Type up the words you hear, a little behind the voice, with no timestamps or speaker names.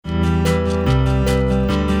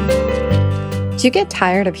Do you get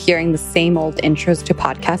tired of hearing the same old intros to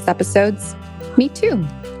podcast episodes? Me too.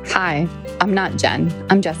 Hi, I'm not Jen.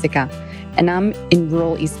 I'm Jessica, and I'm in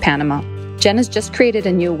rural East Panama. Jen has just created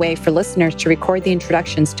a new way for listeners to record the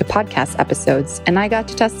introductions to podcast episodes, and I got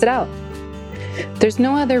to test it out. There's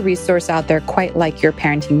no other resource out there quite like Your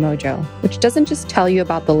Parenting Mojo, which doesn't just tell you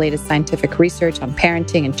about the latest scientific research on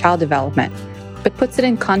parenting and child development, but puts it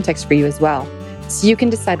in context for you as well, so you can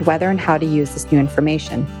decide whether and how to use this new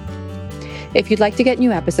information. If you'd like to get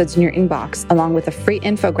new episodes in your inbox, along with a free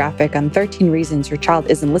infographic on 13 reasons your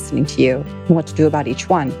child isn't listening to you and what to do about each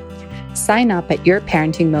one, sign up at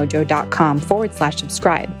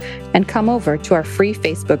yourparentingmojo.com/subscribe and come over to our free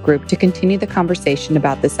Facebook group to continue the conversation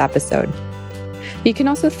about this episode. You can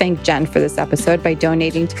also thank Jen for this episode by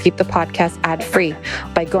donating to keep the podcast ad-free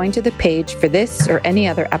by going to the page for this or any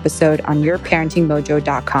other episode on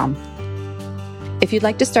yourparentingmojo.com. If you'd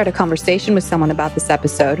like to start a conversation with someone about this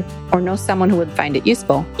episode or know someone who would find it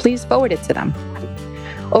useful, please forward it to them.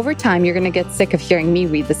 Over time, you're going to get sick of hearing me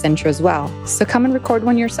read this intro as well, so come and record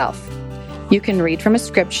one yourself. You can read from a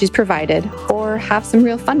script she's provided or have some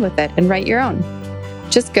real fun with it and write your own.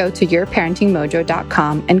 Just go to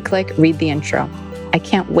yourparentingmojo.com and click Read the Intro. I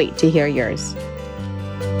can't wait to hear yours.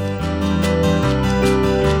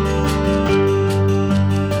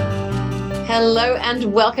 Hello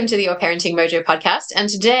and welcome to the Your Parenting Mojo podcast. And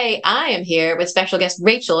today I am here with special guest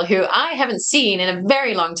Rachel, who I haven't seen in a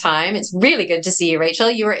very long time. It's really good to see you,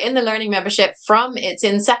 Rachel. You were in the Learning membership from its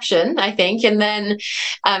inception, I think. And then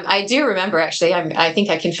I do remember, actually, I think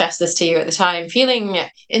I confessed this to you at the time, feeling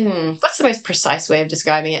what's the most precise way of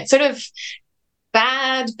describing it? Sort of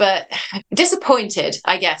bad, but disappointed,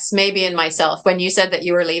 I guess, maybe in myself when you said that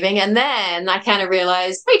you were leaving. And then I kind of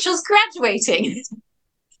realized Rachel's graduating.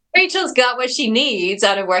 Rachel's got what she needs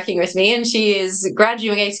out of working with me, and she is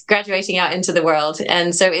graduating out into the world.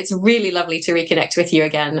 And so it's really lovely to reconnect with you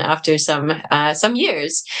again after some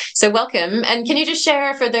years. So welcome. And can you just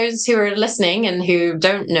share, for those who are listening and who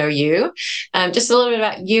don't know you, just a little bit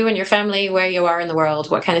about you and your family, where you are in the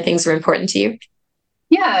world, what kind of things are important to you?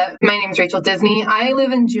 Yeah, my name is Rachel Disney. I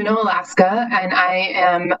live in Juneau, Alaska, and I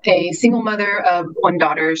am a single mother of one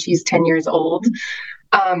daughter. She's 10 years old.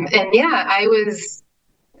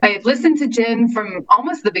 I had listened to Jen from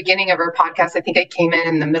almost the beginning of her podcast. I think I came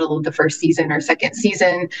in the middle of the first season or second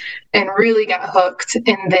season and really got hooked,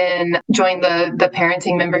 and then joined the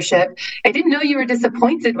parenting membership. I didn't know you were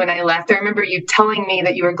disappointed when I left. I remember you telling me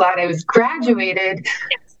that you were glad I was graduated,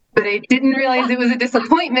 but I didn't realize it was a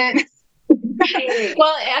disappointment. Well,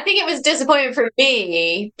 I think it was disappointment for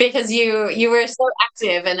me because you were so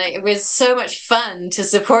active, and it was so much fun to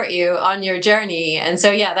support you on your journey. And so,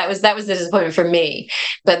 yeah, that was the disappointment for me.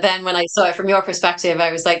 But then when I saw it from your perspective, I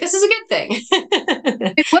was like, this is a good thing.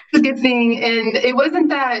 It was a good thing. And it wasn't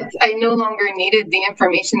that I no longer needed the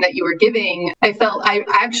information that you were giving. I felt I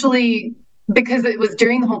actually, because it was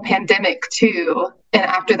during the whole pandemic too. And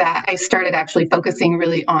after that, I started actually focusing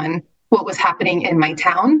really on what was happening in my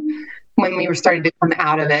town when we were starting to come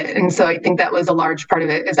out of it. And so I think that was a large part of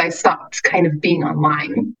it, is I stopped kind of being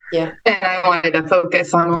online. Yeah. And I wanted to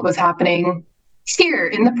focus on what was happening here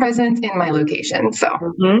in the present in my location. So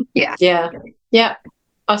yeah.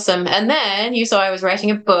 Awesome. And then you saw I was writing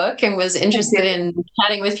a book and was interested in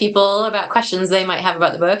chatting with people about questions they might have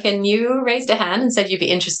about the book. And you raised a hand and said you'd be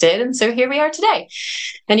interested. And so here we are today.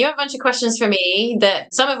 And you have a bunch of questions for me,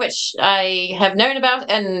 that some of which I have known about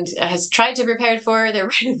and has tried to prepare for. They're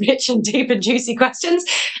really rich and deep and juicy questions.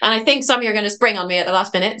 And I think some you're going to spring on me at the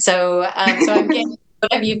last minute. So I'm getting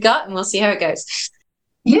whatever you've got, and we'll see how it goes.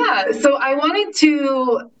 Yeah. So I wanted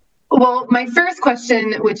to... Well, my first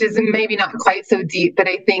question, which is maybe not quite so deep, but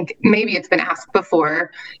I think maybe it's been asked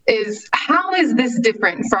before, is how is this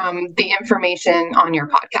different from the information on your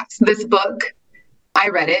podcast? This book, I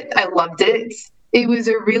read it. I loved it. It was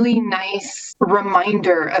a really nice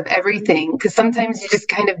reminder of everything, because sometimes you just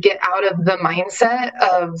kind of get out of the mindset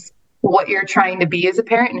of what you're trying to be as a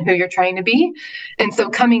parent and who you're trying to be. And so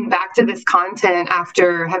coming back to this content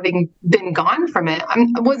after having been gone from it, I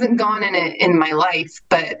wasn't gone in it in my life,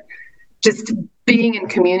 but just being in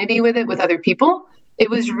community with it with other people, it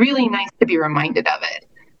was really nice to be reminded of it.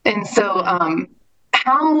 And so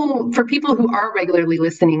how, for people who are regularly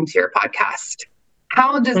listening to your podcast,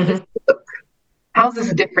 how does this look? How's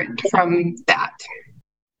this different from that?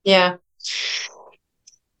 Yeah.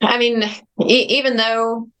 I mean, even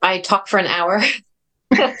though I talk for an hour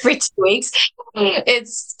every 2 weeks,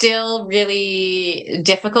 it's still really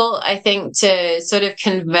difficult, I think, to sort of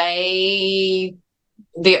convey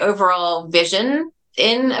the overall vision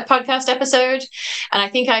in a podcast episode. And I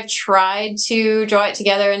think I've tried to draw it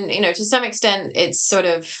together. And, to some extent, it's sort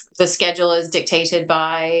of the schedule is dictated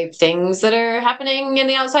by things that are happening in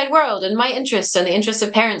the outside world and my interests and the interests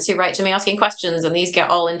of parents who write to me asking questions. And these get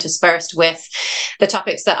all interspersed with the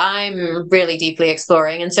topics that I'm really deeply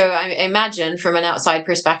exploring. And so I imagine from an outside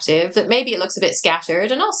perspective that maybe it looks a bit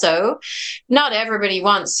scattered. And also, not everybody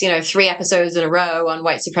wants, 3 episodes in a row on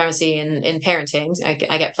white supremacy in parenting. I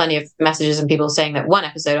get plenty of messages and people saying that 1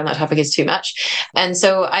 episode on that topic is too much. And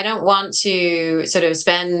so I don't want to sort of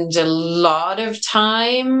spend a lot of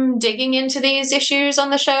time digging into these issues on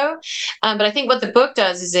the show. But I think what the book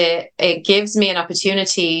does is it gives me an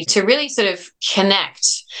opportunity to really sort of connect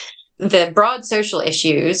the broad social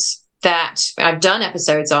issues that I've done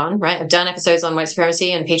episodes on, right? I've done episodes on white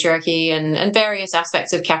supremacy and patriarchy and various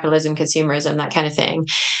aspects of capitalism, consumerism, that kind of thing.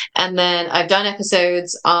 And then I've done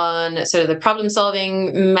episodes on sort of the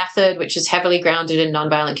problem-solving method, which is heavily grounded in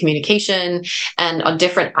nonviolent communication, and on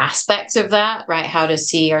different aspects of that, right? How to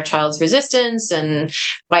see our child's resistance and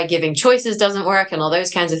why giving choices doesn't work and all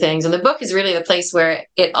those kinds of things. And the book is really the place where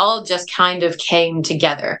it all just kind of came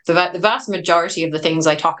together. The vast majority of the things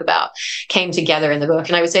I talk about came together in the book.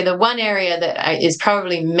 And I would say the one area that is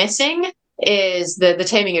probably missing is the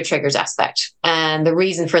taming your triggers aspect. And the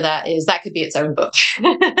reason for that is that could be its own book.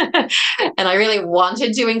 And I really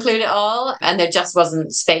wanted to include it all, and there just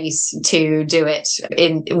wasn't space to do it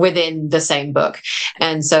within the same book.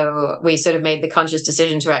 And so we sort of made the conscious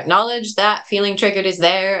decision to acknowledge that feeling triggered is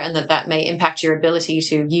there and that may impact your ability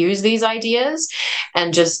to use these ideas,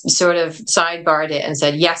 and just sort of sidebarred it and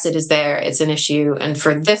said, yes, it is there. It's an issue. And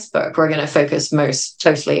for this book, we're going to focus most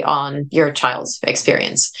closely on your child's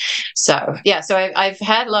experience. So I've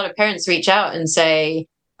had a lot of parents reach out and say,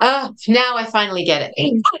 oh, now I finally get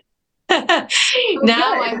it.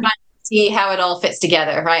 Now I finally see how it all fits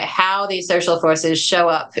together, right? How these social forces show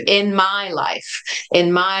up in my life,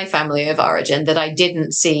 in my family of origin that I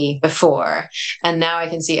didn't see before. And now I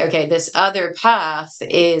can see, okay, this other path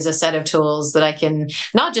is a set of tools that I can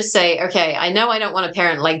not just say, okay, I know I don't want to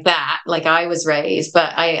parent like that, like I was raised,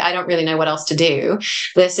 but I don't really know what else to do.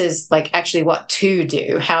 This is like actually what to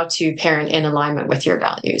do, how to parent in alignment with your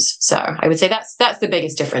values. So I would say that's the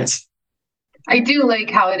biggest difference. I do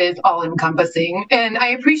like how it is all encompassing. And I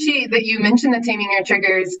appreciate that you mentioned the Taming Your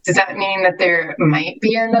Triggers. Does that mean that there might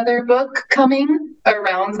be another book coming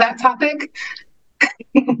around that topic?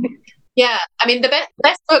 Yeah. I mean, the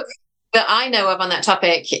best book that I know of on that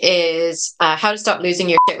topic is How to Stop Losing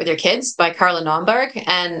Your Shit with Your Kids by Carla Naumburg.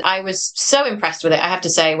 And I was so impressed with it, I have to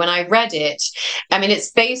say. When I read it, I mean,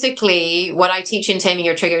 it's basically what I teach in Taming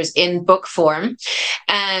Your Triggers in book form.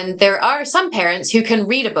 And there are some parents who can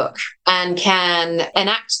read a book and can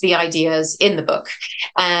enact the ideas in the book.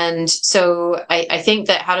 And so I think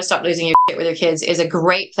that How to Stop Losing Your Shit with Your Kids is a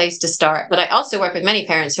great place to start. But I also work with many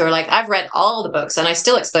parents who are like, I've read all the books and I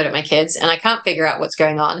still explode at my kids and I can't figure out what's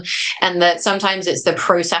going on. And that sometimes it's the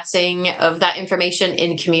processing of that information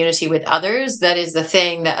in community with others that is the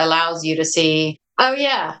thing that allows you to see, oh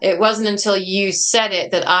yeah, it wasn't until you said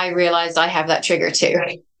it that I realized I have that trigger too.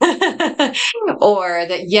 Or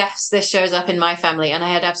that, yes, this shows up in my family and I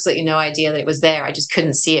had absolutely no idea that it was there. I just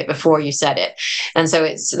couldn't see it before you said it. And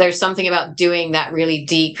so there's something about doing that really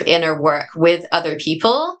deep inner work with other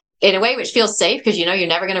people in a way which feels safe, because you're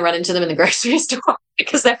never going to run into them in the grocery store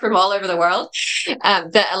because they're from all over the world,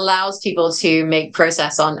 that allows people to make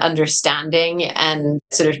process on understanding and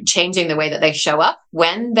sort of changing the way that they show up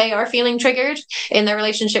when they are feeling triggered in their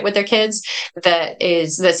relationship with their kids.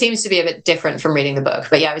 That seems to be a bit different from reading the book.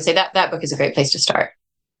 But yeah, I would say that book is a great place to start.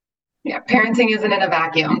 Yeah, parenting isn't in a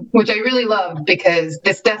vacuum, which I really love, because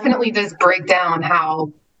this definitely does break down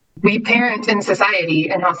how we parent in society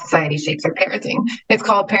and how society shapes our parenting. It's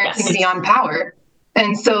called Parenting Beyond Power.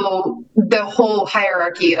 And so the whole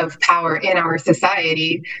hierarchy of power in our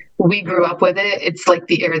society, we grew up with it. It's like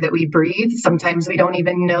the air that we breathe. Sometimes we don't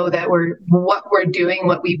even know that what we're doing,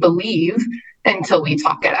 what we believe, until we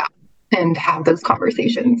talk it out and have those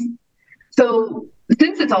conversations. So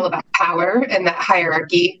since it's all about power and that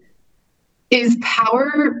hierarchy, is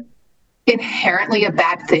power inherently a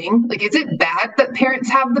bad thing? Like, is it bad that parents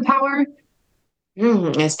have the power?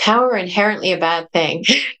 Is power inherently a bad thing?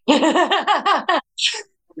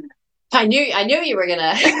 I knew you were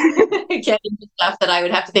gonna get into stuff that I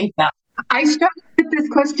would have to think about. I struggle with this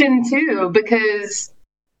question too, because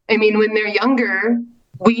I mean, when they're younger,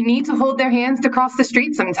 we need to hold their hands to cross the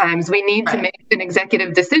street sometimes. We need to make an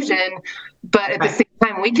executive decision, but at the same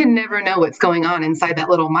time, we can never know what's going on inside that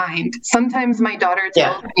little mind. Sometimes my daughter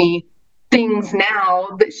tells me things now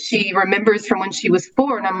that she remembers from when she was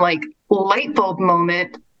 4, and I'm like, light bulb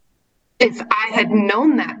moment. if I had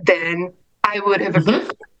known that then, I would have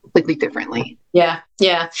approached it completely differently. Yeah.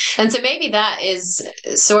 And so maybe that is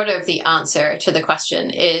sort of the answer to the question,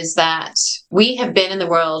 is that we have been in the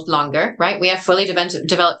world longer, right? We have fully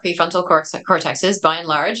developed prefrontal cortexes by and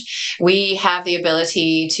large. We have the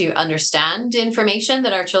ability to understand information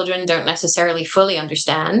that our children don't necessarily fully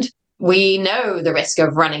understand. We know the risk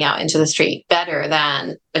of running out into the street better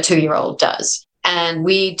than a 2-year-old does. And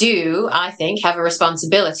we do, I think, have a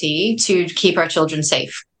responsibility to keep our children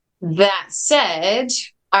safe. That said,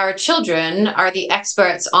 our children are the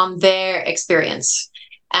experts on their experience.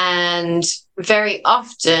 And very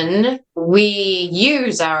often we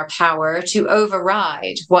use our power to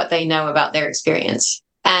override what they know about their experience.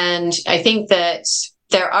 And I think that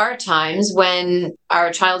there are times when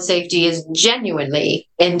our child's safety is genuinely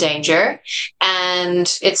in danger,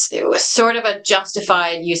 and it was sort of a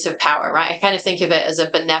justified use of power, right? I kind of think of it as a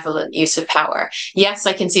benevolent use of power. Yes,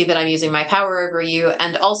 I can see that I'm using my power over you,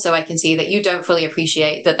 and also I can see that you don't fully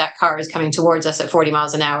appreciate that car is coming towards us at 40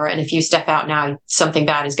 miles an hour, and if you step out now, something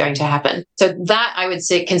bad is going to happen. So that I would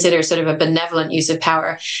consider sort of a benevolent use of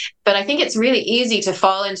power. But I think it's really easy to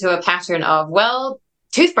fall into a pattern of, well,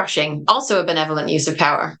 toothbrushing, also a benevolent use of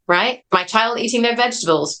power, right? My child eating their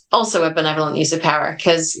vegetables, also a benevolent use of power,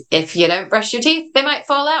 because if you don't brush your teeth, they might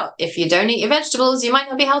fall out. If you don't eat your vegetables, you might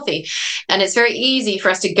not be healthy. And it's very easy for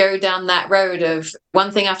us to go down that road of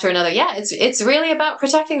one thing after another. Yeah, it's really about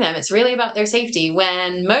protecting them. It's really about their safety,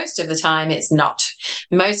 when most of the time it's not.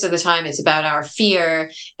 Most of the time it's about our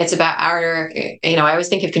fear. It's about our, I always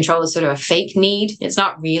think of control as sort of a fake need. It's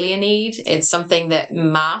not really a need. It's something that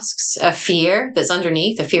masks a fear that's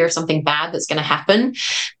underneath, a fear of something bad that's going to happen,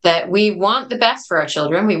 that we want the best for our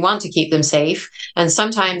children. We want to keep them safe. And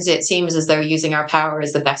sometimes it seems as though using our power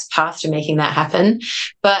is the best path to making that happen.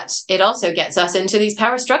 But it also gets us into these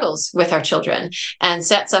power struggles with our children and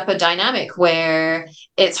sets up a dynamic where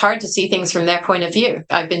it's hard to see things from their point of view.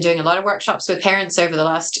 I've been doing a lot of workshops with parents over the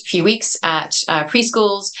last few weeks at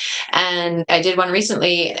preschools, and I did one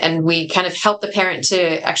recently, and we kind of helped the parent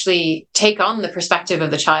to actually take on the perspective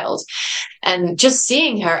of the child, and just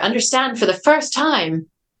seeing her understand for the first time,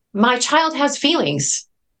 my child has feelings.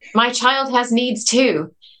 My child has needs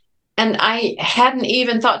too. And I hadn't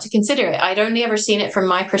even thought to consider it. I'd only ever seen it from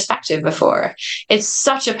my perspective before. It's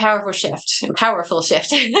such a powerful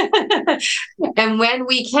shift. And when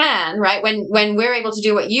we can, right, when we're able to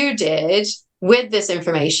do what you did with this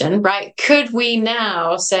information, right, could we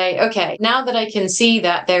now say, okay, now that I can see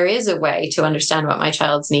that there is a way to understand what my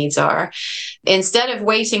child's needs are, instead of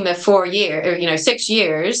waiting the 6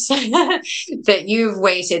 years that you've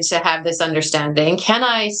waited to have this understanding, can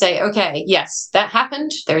I say, okay, yes, that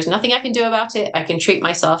happened. There's nothing I can do about it. I can treat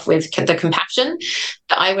myself with the compassion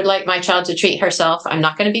that I would like my child to treat herself. I'm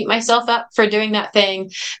not going to beat myself up for doing that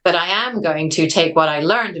thing, but I am going to take what I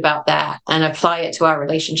learned about that and apply it to our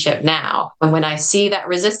relationship now. And when I see that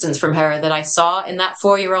resistance from her that I saw in that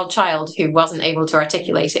 4-year-old child who wasn't able to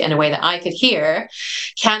articulate it in a way that I could hear,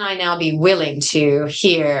 can I now be willing to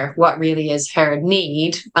hear what really is her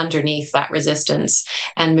need underneath that resistance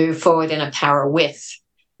and move forward in a power with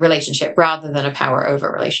relationship rather than a power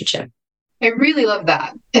over relationship? I really love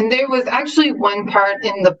that. And there was actually one part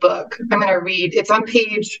in the book I'm going to read. It's on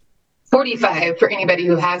page 45 for anybody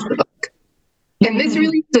who has the book. And this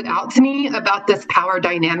really stood out to me about this power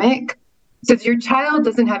dynamic. It says, your child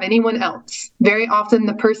doesn't have anyone else. Very often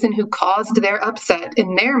the person who caused their upset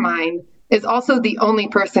in their mind is also the only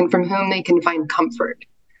person from whom they can find comfort.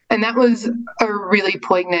 And that was a really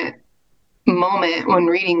poignant moment when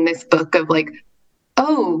reading this book of like,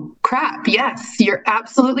 oh crap, yes, you're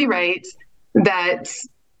absolutely right that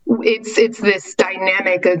it's this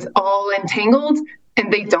dynamic that's all entangled,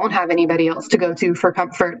 and they don't have anybody else to go to for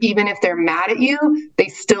comfort. Even if they're mad at you, they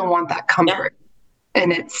still want that comfort. Yeah.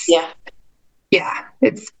 And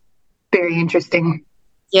it's very interesting.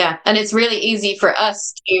 Yeah. And it's really easy for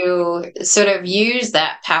us to sort of use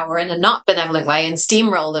that power in a not benevolent way and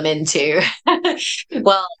steamroll them into,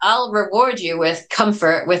 well, I'll reward you with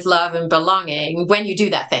comfort, with love and belonging when you do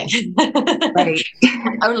that thing. Right.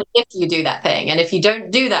 Only if you do that thing. And if you don't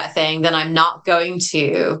do that thing, then I'm not going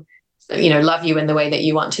to, love you in the way that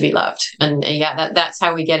you want to be loved. And that's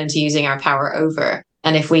how we get into using our power over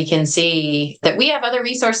And if we can see that we have other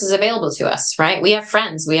resources available to us, right? We have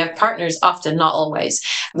friends, we have partners, often, not always.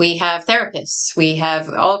 We have therapists, we have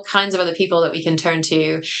all kinds of other people that we can turn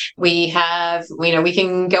to. We have, we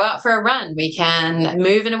can go out for a run, we can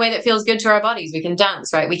move in a way that feels good to our bodies, we can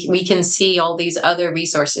dance, right? We can see all these other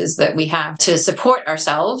resources that we have to support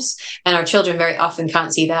ourselves, and our children very often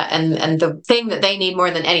can't see that. And the thing that they need more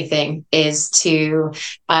than anything is to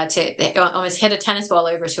almost hit a tennis ball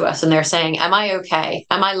over to us, and they're saying, am I okay?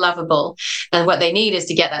 Am I lovable? And what they need is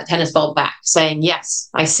to get that tennis ball back, saying, yes,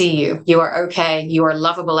 I see you. You are okay. You are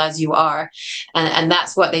lovable as you are. And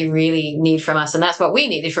that's what they really need from us. And that's what we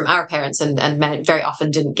needed from our parents, and very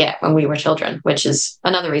often didn't get when we were children, which is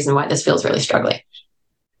another reason why this feels really struggling.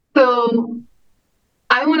 So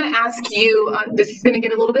I want to ask you, this is going to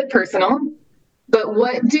get a little bit personal, but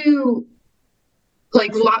what do,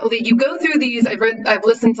 you go through these, I've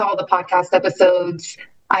listened to all the podcast episodes.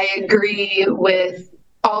 I agree with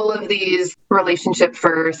all of these relationship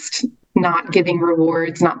first, not giving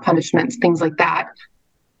rewards, not punishments, things like that.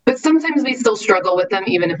 But sometimes we still struggle with them,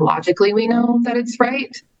 even if logically we know that it's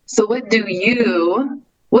right. So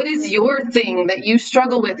what is your thing that you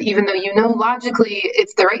struggle with, even though you know logically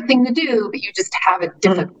it's the right thing to do, but you just have a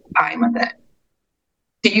difficult time with it?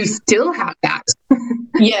 Do you still have that?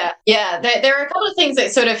 Yeah. There are a couple of things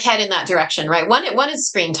that sort of head in that direction, right? One is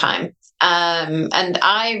screen time. And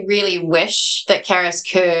I really wish that Karis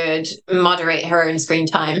could moderate her own screen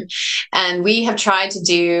time. And we have tried to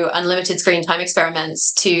do unlimited screen time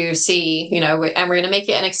experiments to see, and we're going to make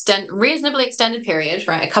it an reasonably extended period,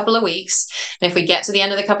 right? A couple of weeks. And if we get to the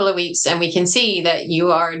end of the couple of weeks and we can see that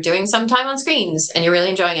you are doing some time on screens and you're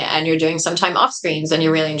really enjoying it, and you're doing some time off screens and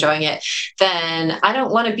you're really enjoying it, then I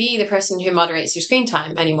don't want to be the person who moderates your screen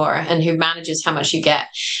time anymore and who manages how much you get.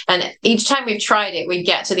 And each time we've tried it, we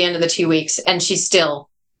get to the end of the 2 weeks and she's still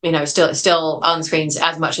on screens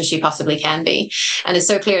as much as she possibly can be. And it's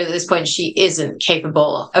so clear that at this point she isn't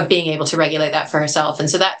capable of being able to regulate that for herself. And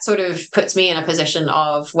so that sort of puts me in a position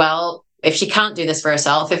of, well, if she can't do this for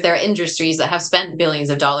herself, if there are industries that have spent billions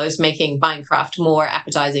of dollars making Minecraft more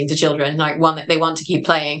appetizing to children, like one that they want to keep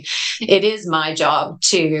playing, it is my job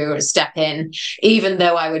to step in, even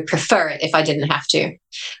though I would prefer it if I didn't have to.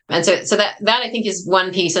 And so that I think is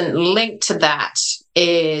one piece, and linked to that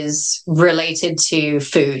is related to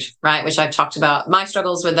food, right? Which I've talked about my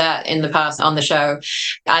struggles with that in the past on the show.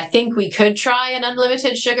 I think we could try an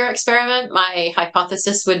unlimited sugar experiment. My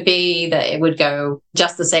hypothesis would be that it would go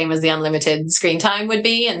just the same as the unlimited screen time would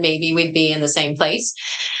be, and maybe we'd be in the same place.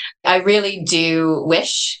 I really do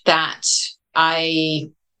wish that I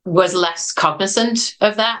was less cognizant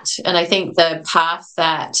of that. And I think the path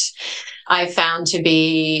that I found to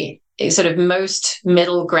be sort of most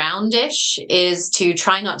middle ground-ish is to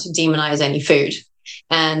try not to demonize any food,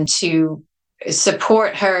 and to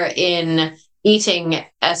support her in eating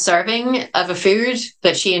a serving of a food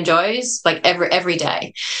that she enjoys, like every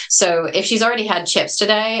day. So if she's already had chips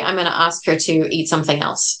today, I'm going to ask her to eat something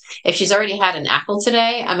else. If she's already had an apple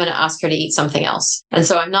today, I'm going to ask her to eat something else. And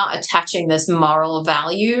so I'm not attaching this moral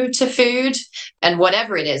value to food, and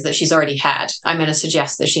whatever it is that she's already had, I'm going to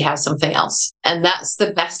suggest that she has something else. And that's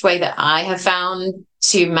the best way that I have found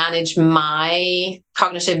to manage my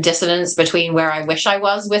cognitive dissonance between where I wish I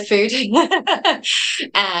was with food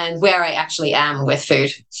and where I actually am with food.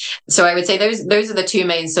 So I would say those are the two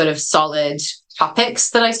main sort of solid topics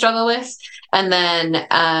that I struggle with. And then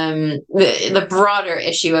the broader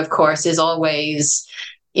issue, of course, is always,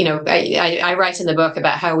 I write in the book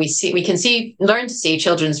about how we can learn to see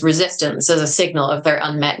children's resistance as a signal of their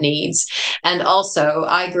unmet needs. And also,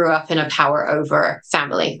 I grew up in a power over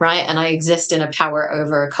family, right? And I exist in a power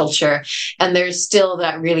over culture. And there's still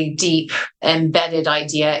that really deep embedded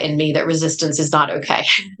idea in me that resistance is not okay.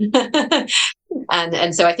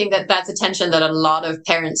 And so I think that that's a tension that a lot of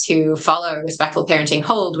parents who follow respectful parenting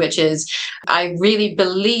hold, which is, I really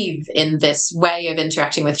believe in this way of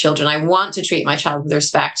interacting with children. I want to treat my child with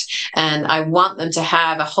respect, and I want them to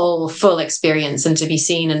have a whole full experience and to be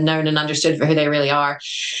seen and known and understood for who they really are.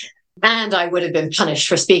 And I would have been punished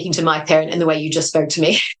for speaking to my parent in the way you just spoke to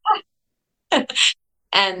me.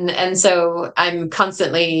 And so I'm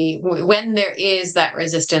constantly, when there is that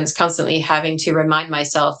resistance, constantly having to remind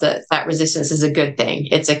myself that that resistance is a good thing.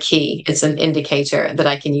 It's a key. It's an indicator that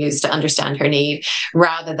I can use to understand her need,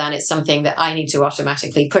 rather than it's something that I need to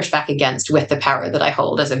automatically push back against with the power that I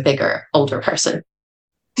hold as a bigger, older person.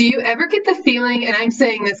 Do you ever get the feeling, and I'm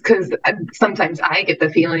saying this because sometimes I get the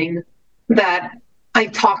feeling that I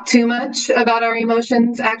talk too much about our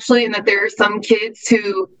emotions, actually, and that there are some kids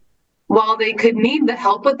who while they could need the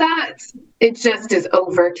help with that, it just is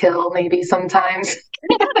overkill maybe sometimes.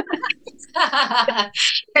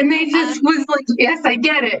 And they just was like, yes, I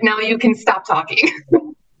get it. Now you can stop talking.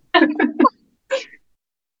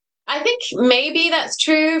 I think maybe that's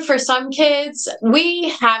true for some kids. We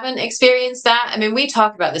haven't experienced that. I mean, we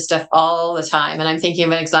talk about this stuff all the time. And I'm thinking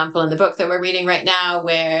of an example in the book that we're reading right now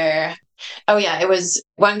where, it was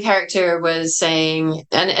one character was saying,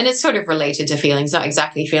 and it's sort of related to feelings, not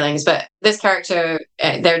exactly feelings, but this character,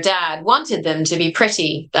 their dad wanted them to be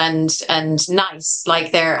pretty and nice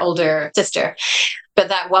like their older sister. But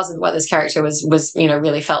that wasn't what this character was,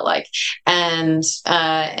 really felt like. And,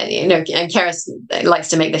 and Karis likes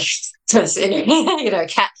to make this,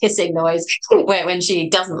 cat hissing noise when she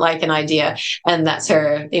doesn't like an idea. And that's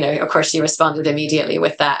her, of course, she responded immediately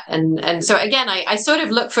with that. And so again, I sort of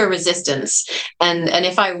look for resistance. And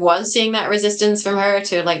if I was seeing that resistance from her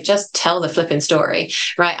to like, just tell the flipping story,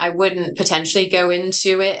 right, I wouldn't potentially go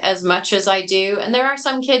into it as much as I do. And there are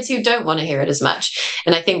some kids who don't want to hear it as much.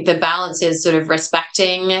 And I think the balance is sort of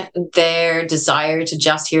respecting their desire to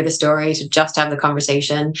just hear the story, to just have the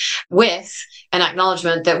conversation, with an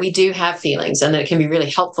acknowledgement that we do have feelings and that it can be really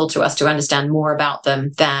helpful to us to understand more about them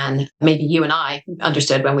than maybe you and I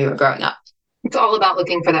understood when we were growing up. It's all about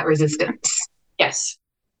looking for that resistance. Yes.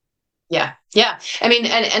 Yeah. Yeah. I mean,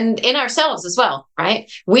 and in ourselves as well, right?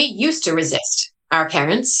 We used to resist our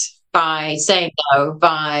parents by saying no,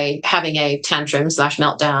 by having a tantrum /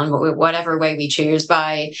 meltdown, whatever way we choose,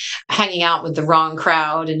 by hanging out with the wrong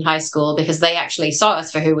crowd in high school because they actually saw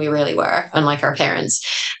us for who we really were, unlike our parents.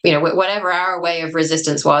 Whatever our way of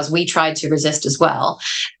resistance was, we tried to resist as well.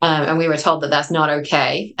 And we were told that that's not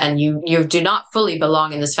okay. And you do not fully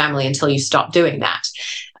belong in this family until you stop doing that.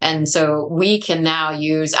 And so we can now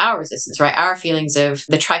use our resistance, right? Our feelings of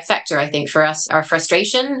the trifecta, I think, for us are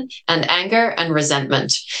frustration and anger and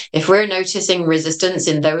resentment. If we're noticing resistance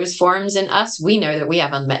in those forms in us, we know that we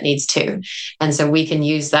have unmet needs too. And so we can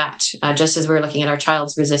use that just as we're looking at our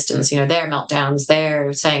child's resistance, their meltdowns,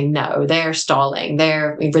 their saying no, their stalling,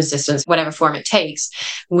 their resistance, whatever form it takes,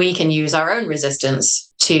 we can use our own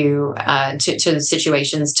resistance to the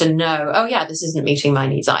situations to know, oh yeah, this isn't meeting my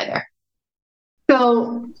needs either.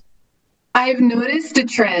 So I've noticed a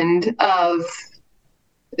trend of,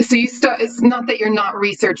 it's not that you're not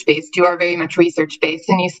research-based, you are very much research-based,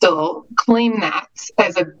 and you still claim that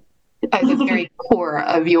as a very core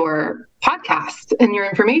of your podcast and your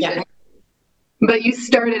information. Yeah. But you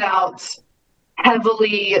started out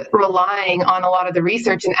heavily relying on a lot of the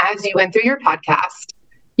research, and as you went through your podcast,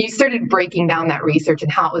 you started breaking down that research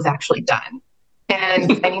and how it was actually done,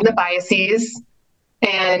 and finding the biases,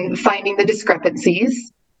 and finding the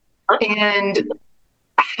discrepancies. And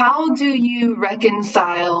how do you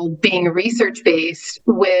reconcile being research-based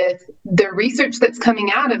with the research that's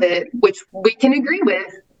coming out of it, which we can agree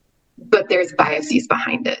with, but there's biases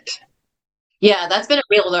behind it? Yeah, that's been a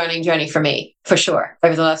real learning journey for me, for sure,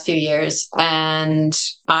 over the last few years. And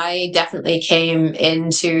I definitely came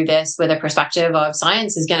into this with a perspective of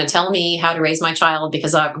science is going to tell me how to raise my child,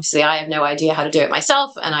 because obviously I have no idea how to do it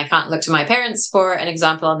myself and I can't look to my parents for an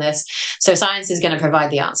example on this. So science is going to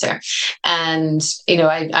provide the answer. And,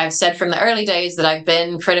 I've said from the early days that I've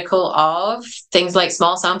been critical of things like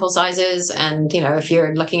small sample sizes. And, if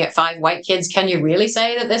you're looking at 5 white kids, can you really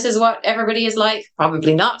say that this is what everybody is like?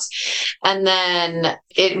 Probably not. And then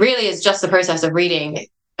it really is just the process of reading.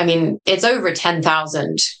 I mean, it's over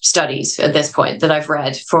 10,000 studies at this point that I've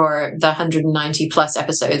read for the 190 plus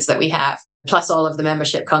episodes that we have, plus all of the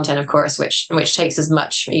membership content, of course, which takes as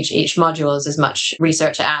much, each module is as much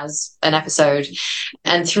research as an episode.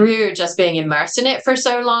 And through just being immersed in it for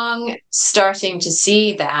so long, starting to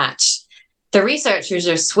see that the researchers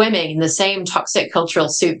are swimming in the same toxic cultural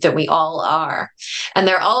soup that we all are. And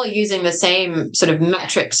they're all using the same sort of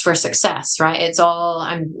metrics for success, right? It's all,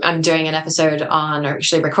 I'm doing an episode on, or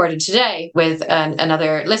actually recorded today with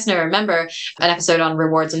another listener, member, an episode on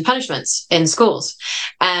rewards and punishments in schools.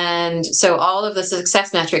 And so all of the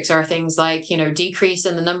success metrics are things like, decrease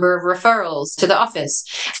in the number of referrals to the office,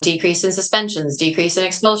 decrease in suspensions, decrease in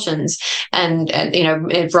expulsions. And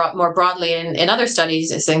it brought more broadly in other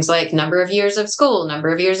studies, it's things like number of years of school, number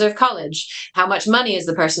of years of college, how much money is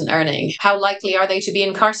the person earning, how likely are they to be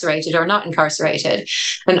incarcerated or not incarcerated.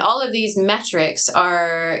 And all of these metrics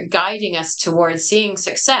are guiding us towards seeing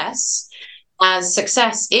success as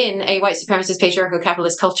success in a white supremacist patriarchal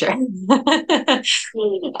capitalist culture.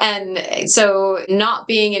 And so not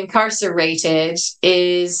being incarcerated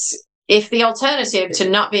is if the alternative to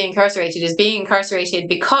not being incarcerated is being incarcerated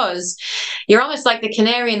because you're almost like the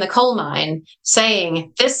canary in the coal mine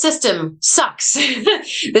saying, this system sucks.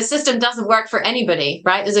 This system doesn't work for anybody,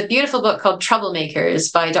 right? There's a beautiful book called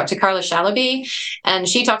Troublemakers by Dr. Carla Shalaby. And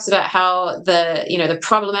she talks about how the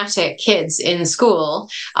problematic kids in school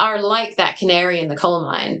are like that canary in the coal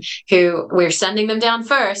mine, who we're sending them down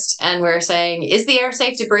first and we're saying, is the air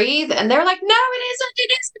safe to breathe? And they're like, no, it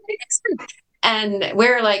isn't. And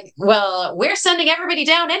we're like, well, we're sending everybody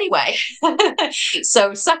down anyway.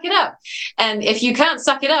 So suck it up. And if you can't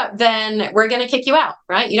suck it up, then we're going to kick you out,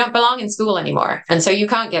 right? You don't belong in school anymore. And so you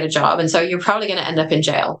can't get a job. And so you're probably going to end up in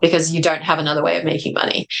jail because you don't have another way of making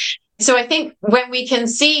money. So I think when we can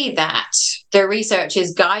see that the research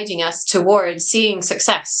is guiding us towards seeing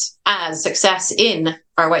success as success in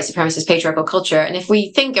our white supremacist patriarchal culture, and if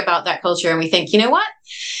we think about that culture and we think, you know what?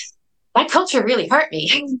 That culture really hurt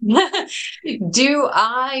me. Do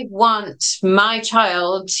I want my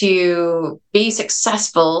child to be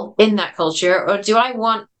successful in that culture, or do I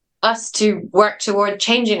want us to work toward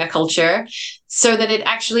changing a culture so that it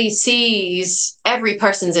actually sees every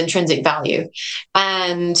person's intrinsic value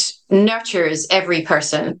and nurtures every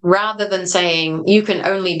person, rather than saying you can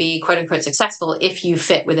only be quote unquote successful if you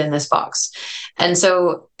fit within this box? And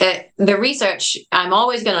so the research, I'm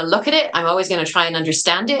always going to look at it. I'm always going to try and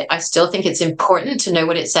understand it. I still think it's important to know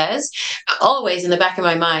what it says. Always in the back of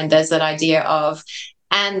my mind, there's that idea of,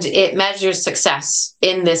 and it measures success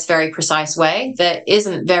in this very precise way that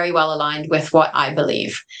isn't very well aligned with what I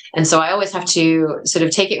believe. And so I always have to sort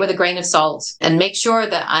of take it with a grain of salt and make sure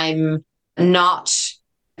that I'm not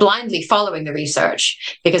blindly following the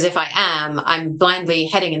research, because if I am, I'm blindly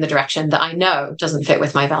heading in the direction that I know doesn't fit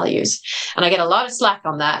with my values. And I get a lot of slack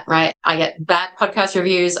on that, right? I get bad podcast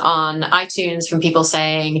reviews on iTunes from people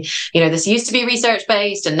saying, this used to be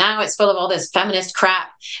research-based and now it's full of all this feminist crap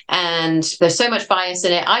and there's so much bias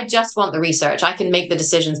in it. I just want the research. I can make the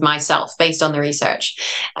decisions myself based on the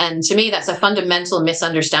research. And to me, that's a fundamental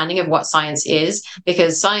misunderstanding of what science is,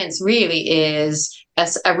 because science really is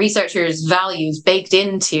a researcher's values baked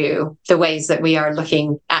into the ways that we are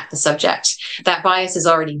looking at the subject. That bias is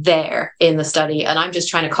already there in the study, and I'm just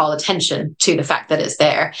trying to call attention to the fact that it's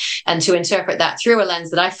there and to interpret that through a lens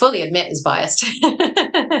that I fully admit is biased.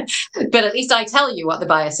 But at least I tell you what the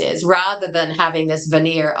bias is, rather than having this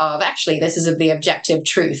veneer of actually this is the objective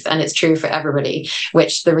truth and it's true for everybody,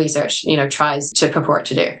 which the research, tries to purport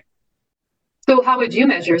to do. So how would you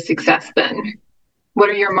measure success then? What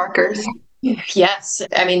are your markers? Yes.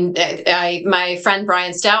 I mean, my friend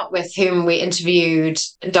Brian Stout, with whom we interviewed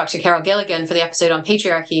Dr. Carol Gilligan for the episode on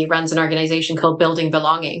patriarchy, runs an organization called Building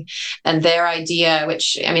Belonging. And their idea,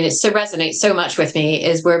 which, it so resonates so much with me,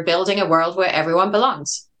 is we're building a world where everyone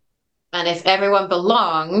belongs. And if everyone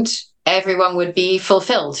belonged, everyone would be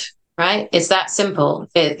fulfilled. Right? It's that simple.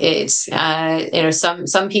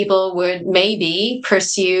 Some people would maybe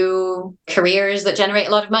pursue careers that generate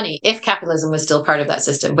a lot of money if capitalism was still part of that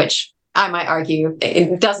system, which I might argue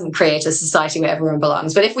it doesn't create a society where everyone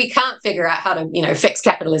belongs. But if we can't figure out how to, fix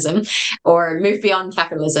capitalism or move beyond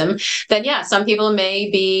capitalism, then yeah, some people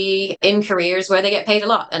may be in careers where they get paid a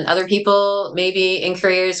lot, and other people may be in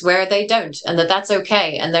careers where they don't, and that's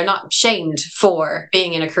okay. And they're not shamed for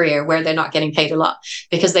being in a career where they're not getting paid a lot,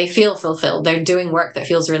 because they feel fulfilled. They're doing work that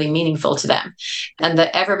feels really meaningful to them. And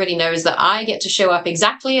that everybody knows that I get to show up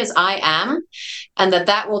exactly as I am, and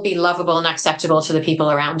that will be lovable and acceptable to the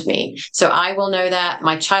people around me. So I will know that,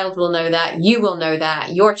 my child will know that, you will know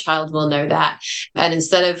that, your child will know that. And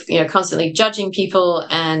instead of, constantly judging people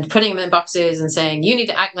and putting them in boxes and saying, you need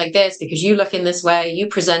to act like this because you look in this way, you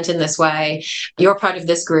present in this way, you're part of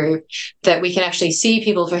this group, that we can actually see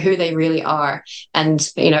people for who they really are. And,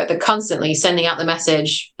 the constantly sending out the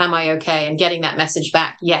message, am I okay? And getting that message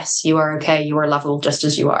back, yes, you are okay, you are lovable just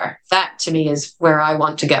as you are. That to me is where I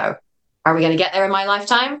want to go. Are we going to get there in my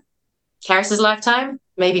lifetime? Karis's lifetime?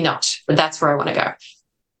 Maybe not, but that's where I want to go.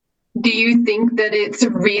 Do you think that it's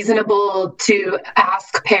reasonable to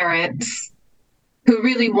ask parents who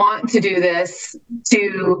really want to do this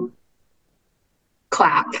to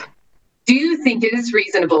clap? Do you think it is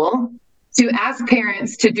reasonable to ask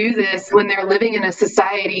parents to do this when they're living in a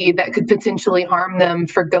society that could potentially harm them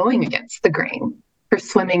for going against the grain, for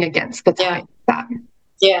swimming against the tide?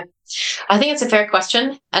 Yeah, I think it's a fair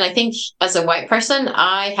question. And I think as a white person,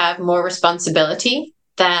 I have more responsibility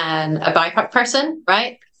than a BIPOC person,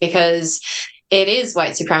 right? Because it is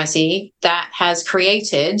white supremacy that has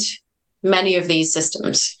created many of these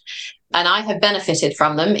systems. And I have benefited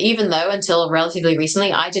from them, even though until relatively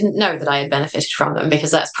recently, I didn't know that I had benefited from them,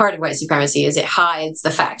 because that's part of white supremacy, is it hides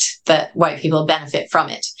the fact that white people benefit from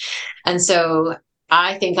it. And so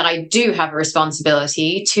I think I do have a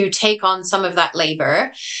responsibility to take on some of that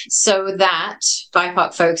labor so that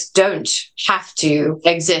BIPOC folks don't have to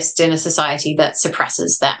exist in a society that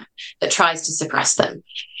suppresses them, that tries to suppress them.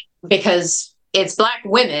 Because it's Black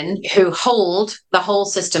women who hold the whole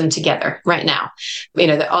system together right now.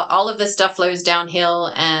 All of this stuff flows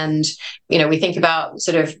downhill, and, we think about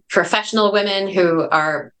sort of professional women who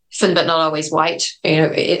are often but not always white,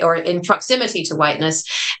 or in proximity to whiteness,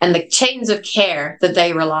 and the chains of care that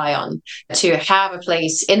they rely on to have a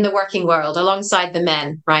place in the working world alongside the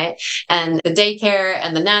men, right? And the daycare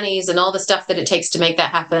and the nannies and all the stuff that it takes to make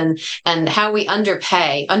that happen, and how we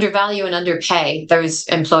undervalue and underpay those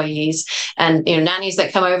employees, and nannies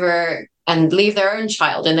that come over and leave their own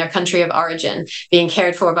child in their country of origin being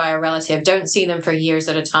cared for by a relative, don't see them for years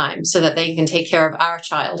at a time so that they can take care of our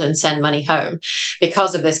child and send money home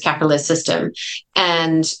because of this capitalist system.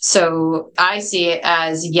 And so I see it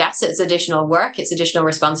as, yes, it's additional work, it's additional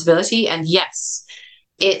responsibility, and yes,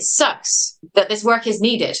 it sucks that this work is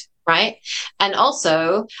needed, right? And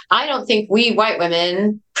also, I don't think we white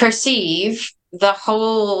women perceive the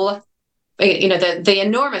whole, the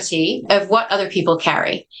enormity of what other people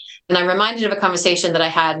carry. And I'm reminded of a conversation that I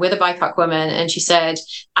had with a BIPOC woman, and she said,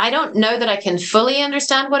 I don't know that I can fully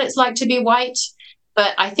understand what it's like to be white,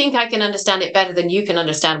 but I think I can understand it better than you can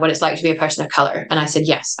understand what it's like to be a person of color. And I said,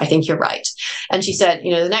 yes, I think you're right. And she said,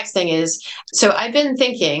 the next thing is, so I've been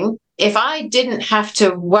thinking, if I didn't have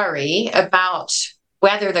to worry about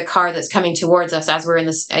whether the car that's coming towards us as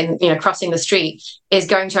we're crossing the street is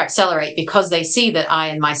going to accelerate because they see that I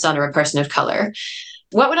and my son are a person of color,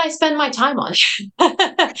 what would I spend my time on?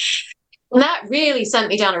 And that really sent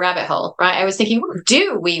me down a rabbit hole, right? I was thinking, what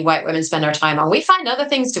do we white women spend our time on? We find other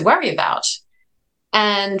things to worry about.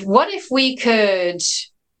 And what if we could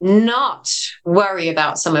not worry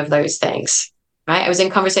about some of those things, right? I was in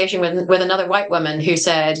conversation with another white woman who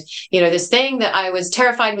said, this thing that I was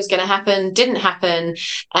terrified was going to happen didn't happen.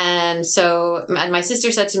 And my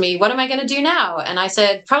sister said to me, what am I going to do now? And I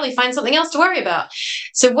said, probably find something else to worry about.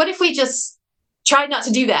 So what if we just tried not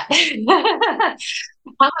to do that?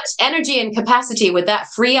 How much energy and capacity would that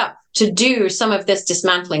free up to do some of this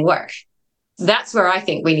dismantling work? That's where I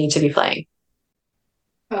think we need to be playing.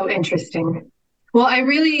 Oh, interesting. Well,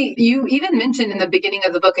 you even mentioned in the beginning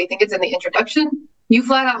of the book, I think it's in the introduction, you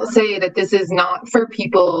flat out say that this is not for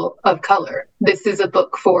people of color. This is a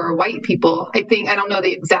book for white people. I don't know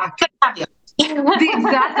the exact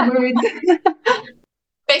words.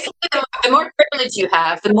 Basically, the more privilege you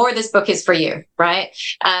have, the more this book is for you, right?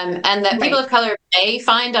 And that people of color may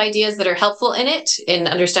find ideas that are helpful in it, in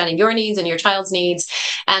understanding your needs and your child's needs.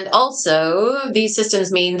 And also, these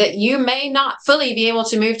systems mean that you may not fully be able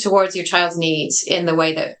to move towards your child's needs in the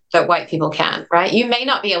way that white people can, right? You may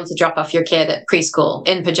not be able to drop off your kid at preschool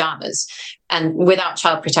in pajamas and without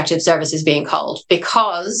child protective services being called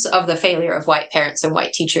because of the failure of white parents and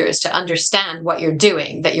white teachers to understand what you're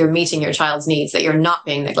doing, that you're meeting your child's needs, that you're not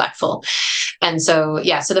being neglectful. And so,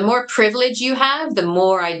 so the more privilege you have, the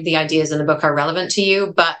more the ideas in the book are relevant to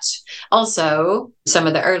you. But also, some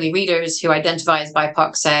of the early readers who identify as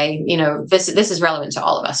BIPOC say, this is relevant to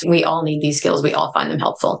all of us. We all need these skills. We all find them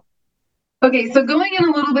helpful. Okay, so going in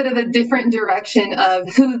a little bit of a different direction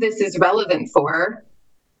of who this is relevant for.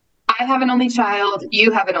 I have an only child.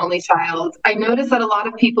 You have an only child. I notice that a lot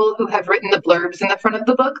of people who have written the blurbs in the front of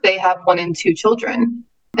the book, they have 1 and 2 children.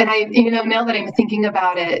 And now that I'm thinking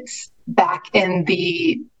about it, back in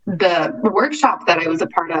the workshop that I was a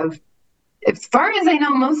part of, as far as I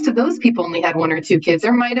know, most of those people only had 1 or 2 kids.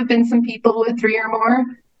 There might have been some people with 3 or more.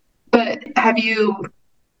 But have you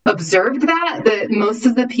observed that most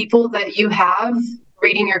of the people that you have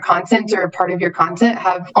reading your content or a part of your content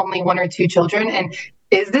have only 1 or 2 children? And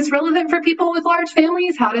is this relevant for people with large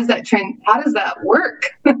families? How does that work?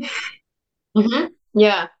 Mm-hmm.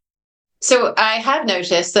 Yeah. So I have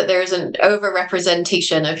noticed that there's an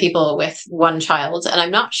overrepresentation of people with 1 child, and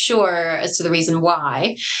I'm not sure as to the reason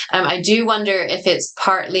why. I do wonder if it's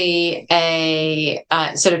partly a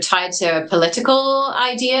sort of tied to political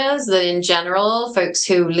ideas that in general, folks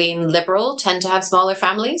who lean liberal tend to have smaller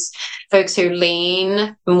families. Folks who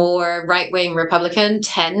lean more right-wing Republican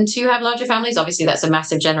tend to have larger families. Obviously, that's a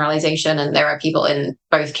massive generalization, and there are people in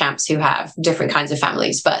both camps who have different kinds of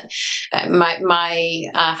families. But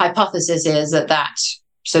my hypothesis is that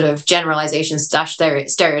sort of generalization /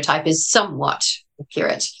 stereotype is somewhat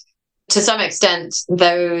accurate. to some extent,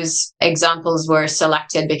 those examples were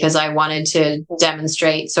selected because I wanted to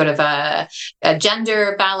demonstrate sort of a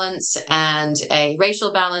gender balance and a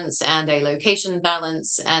racial balance and a location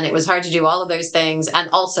balance. And it was hard to do all of those things and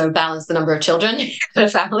also balance the number of children in the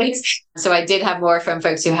families. So I did have more from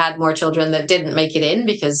folks who had more children that didn't make it in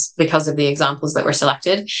because of the examples that were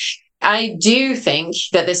selected. I do think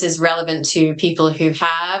that this is relevant to people who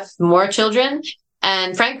have more children.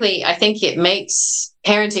 And frankly, I think it makes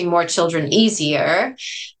parenting more children easier.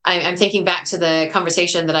 I'm thinking back to the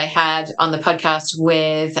conversation that I had on the podcast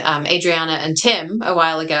with Adriana and Tim a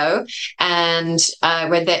while ago, and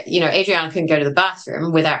where Adriana couldn't go to the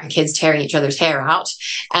bathroom without her kids tearing each other's hair out.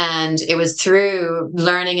 And it was through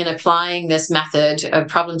learning and applying this method of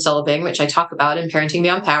problem solving, which I talk about in Parenting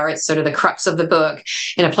Beyond Power. It's sort of the crux of the book,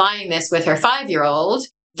 in applying this with her 5-year-old,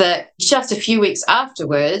 that just a few weeks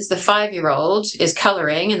afterwards, the 5-year-old is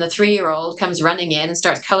coloring and the 3-year-old comes running in and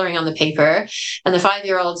starts coloring on the paper. And the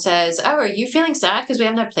 5-year-old says, "Oh, are you feeling sad because we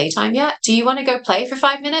haven't had playtime yet? Do you want to go play for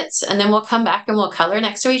 5 minutes? And then we'll come back and we'll color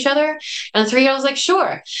next to each other?" And the 3-year-old's like,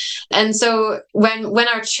 "Sure." And so when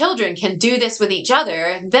our children can do this with each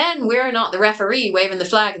other, then we're not the referee waving the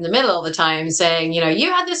flag in the middle all the time saying,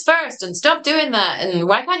 you had this first and stop doing that. And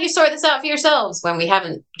why can't you sort this out for yourselves, when we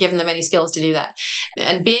haven't given them any skills to do that?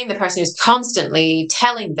 And being the person who's constantly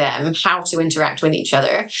telling them how to interact with each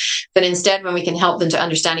other, but instead, when we can help them to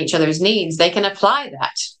understand each other's needs, they can apply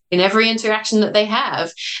that in every interaction that they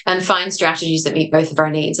have and find strategies that meet both of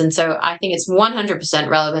our needs. And so I think it's 100%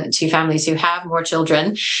 relevant to families who have more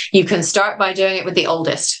children. You can start by doing it with the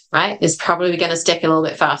oldest, right? It's probably going to stick a little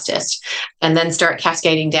bit fastest, and then start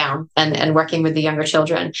cascading down and working with the younger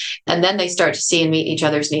children. And then they start to see and meet each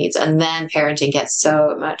other's needs. And then parenting gets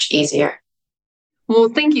so much easier. Well,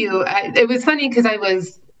 thank you. It was funny because I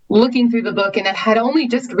was looking through the book and I had only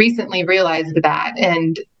just recently realized that.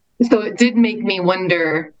 And so it did make me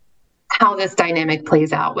wonder how this dynamic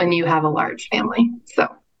plays out when you have a large family. So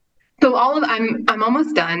I'm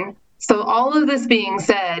almost done. So all of this being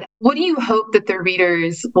said, what do you hope that the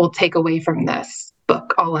readers will take away from this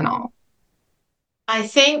book, all in all?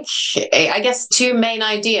 I guess 2 main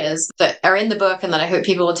ideas that are in the book and that I hope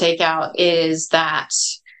people will take out is that,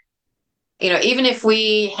 even if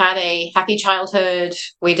we had a happy childhood,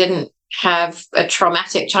 we didn't have a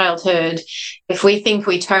traumatic childhood, if we think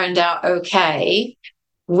we turned out okay,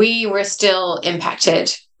 we were still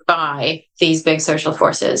impacted by these big social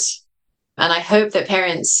forces. And I hope that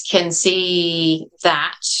parents can see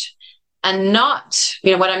that and not,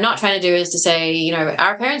 what I'm not trying to do is to say,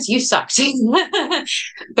 our parents, you sucked,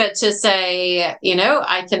 but to say,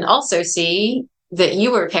 I can also see that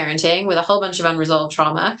you were parenting with a whole bunch of unresolved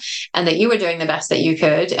trauma, and that you were doing the best that you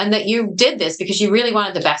could, and that you did this because you really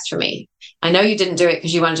wanted the best for me. I know you didn't do it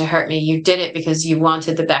because you wanted to hurt me. You did it because you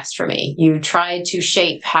wanted the best for me. You tried to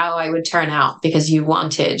shape how I would turn out because you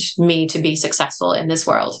wanted me to be successful in this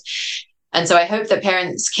world. And so I hope that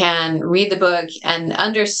parents can read the book and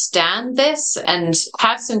understand this and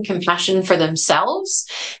have some compassion for themselves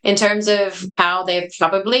in terms of how they've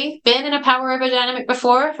probably been in a power over dynamic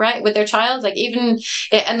before, right, with their child. And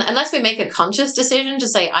unless we make a conscious decision to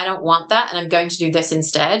say, I don't want that and I'm going to do this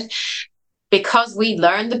instead, because we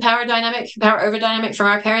learned the power over dynamic from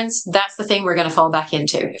our parents, that's the thing we're going to fall back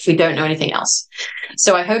into if we don't know anything else.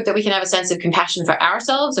 So I hope that we can have a sense of compassion for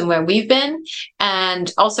ourselves and where we've been,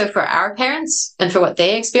 and also for our parents and for what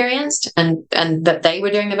they experienced, and that they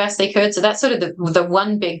were doing the best they could. So that's sort of the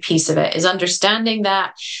one big piece of it, is understanding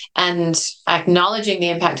that and acknowledging the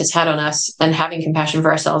impact it's had on us and having compassion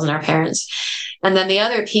for ourselves and our parents. And then the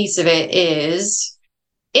other piece of it is,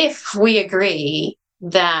 if we agree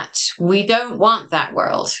that we don't want that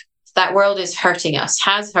world is hurting us,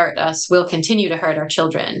 has hurt us, will continue to hurt our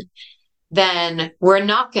children, then we're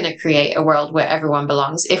not going to create a world where everyone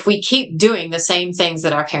belongs if we keep doing the same things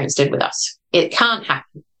that our parents did with us. It can't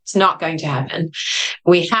happen. It's not going to happen.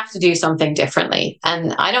 We have to do something differently.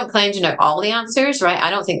 And I don't claim to know all the answers, right? I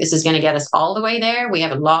don't think this is going to get us all the way there. We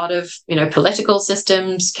have a lot of, political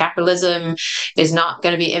systems. Capitalism is not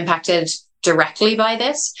going to be impacted directly by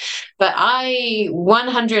this, but I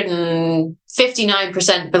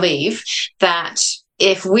 159% believe that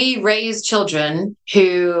if we raise children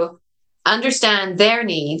who understand their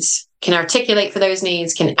needs, can articulate for those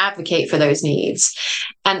needs, can advocate for those needs,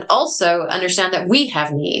 and also understand that we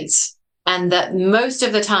have needs, and that most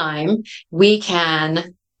of the time we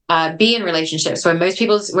can be in relationships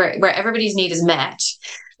where everybody's need is met,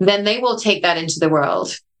 then they will take that into the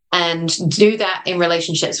world and do that in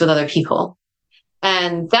relationships with other people.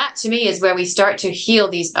 And that, to me, is where we start to heal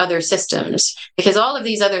these other systems, because all of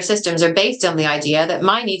these other systems are based on the idea that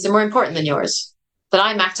my needs are more important than yours. that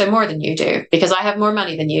I matter more than you do, because I have more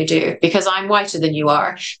money than you do, because I'm whiter than you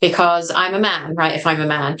are, because I'm a man, right? If I'm a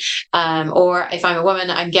man, or if I'm a woman,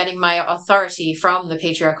 I'm getting my authority from the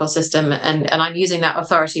patriarchal system, and I'm using that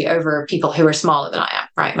authority over people who are smaller than I am,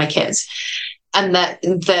 right? My kids. And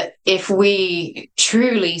that if we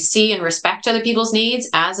truly see and respect other people's needs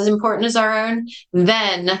as important as our own,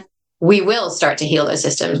 then we will start to heal those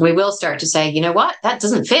systems. We will start to say, you know what, that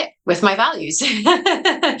doesn't fit with my values.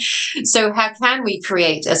 So how can we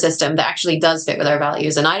create a system that actually does fit with our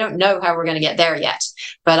values? And I don't know how we're going to get there yet,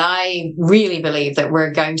 but I really believe that we're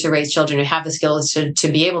going to raise children who have the skills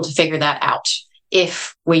to be able to figure that out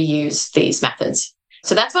if we use these methods.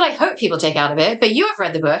 So that's what I hope people take out of it. But you have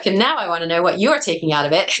read the book, and now I want to know what you're taking out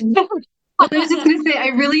of it. I was just going to say, I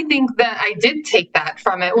really think that I did take that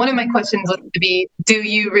from it. One of my questions was to be, do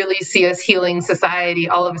you really see us healing society,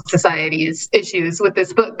 all of society's issues with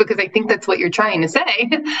this book? Because I think that's what you're trying to say.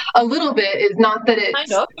 A little bit is not that it's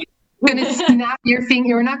going to snap your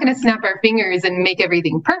finger. We're not going to snap our fingers and make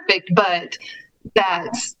everything perfect, but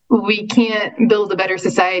that we can't build a better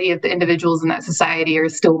society if the individuals in that society are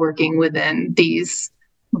still working within these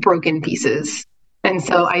broken pieces. And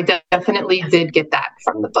so I definitely did get that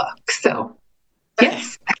from the book. So,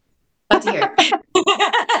 yes. Glad to hear.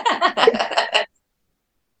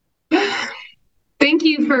 Thank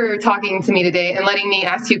you for talking to me today and letting me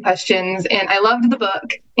ask you questions. And I loved the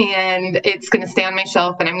book, and it's going to stay on my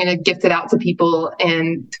shelf, and I'm going to gift it out to people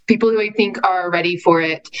and people who I think are ready for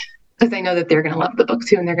it, because I know that they're going to love the book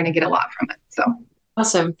too, and they're going to get a lot from it. So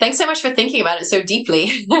awesome. Thanks so much for thinking about it so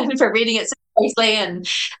deeply and for reading it so closely and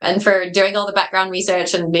for doing all the background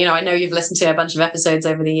research. And, I know you've listened to a bunch of episodes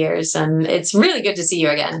over the years, and it's really good to see you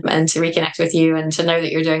again and to reconnect with you and to know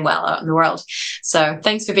that you're doing well out in the world. So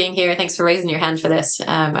thanks for being here. Thanks for raising your hand for this.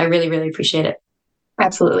 I really, really appreciate it.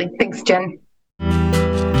 Absolutely. Thanks, Jen.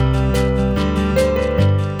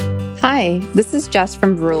 Hi, this is Jess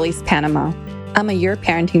from rural East Panama. I'm a Your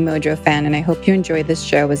Parenting Mojo fan, and I hope you enjoy this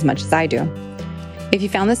show as much as I do. If you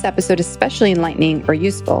found this episode especially enlightening or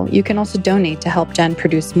useful, you can also donate to help Jen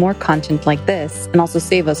produce more content like this and also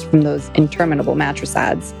save us from those interminable mattress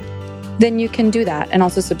ads. Then you can do that and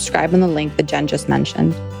also subscribe on the link that Jen just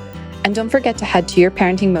mentioned. And don't forget to head to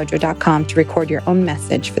yourparentingmojo.com to record your own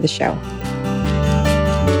message for the show.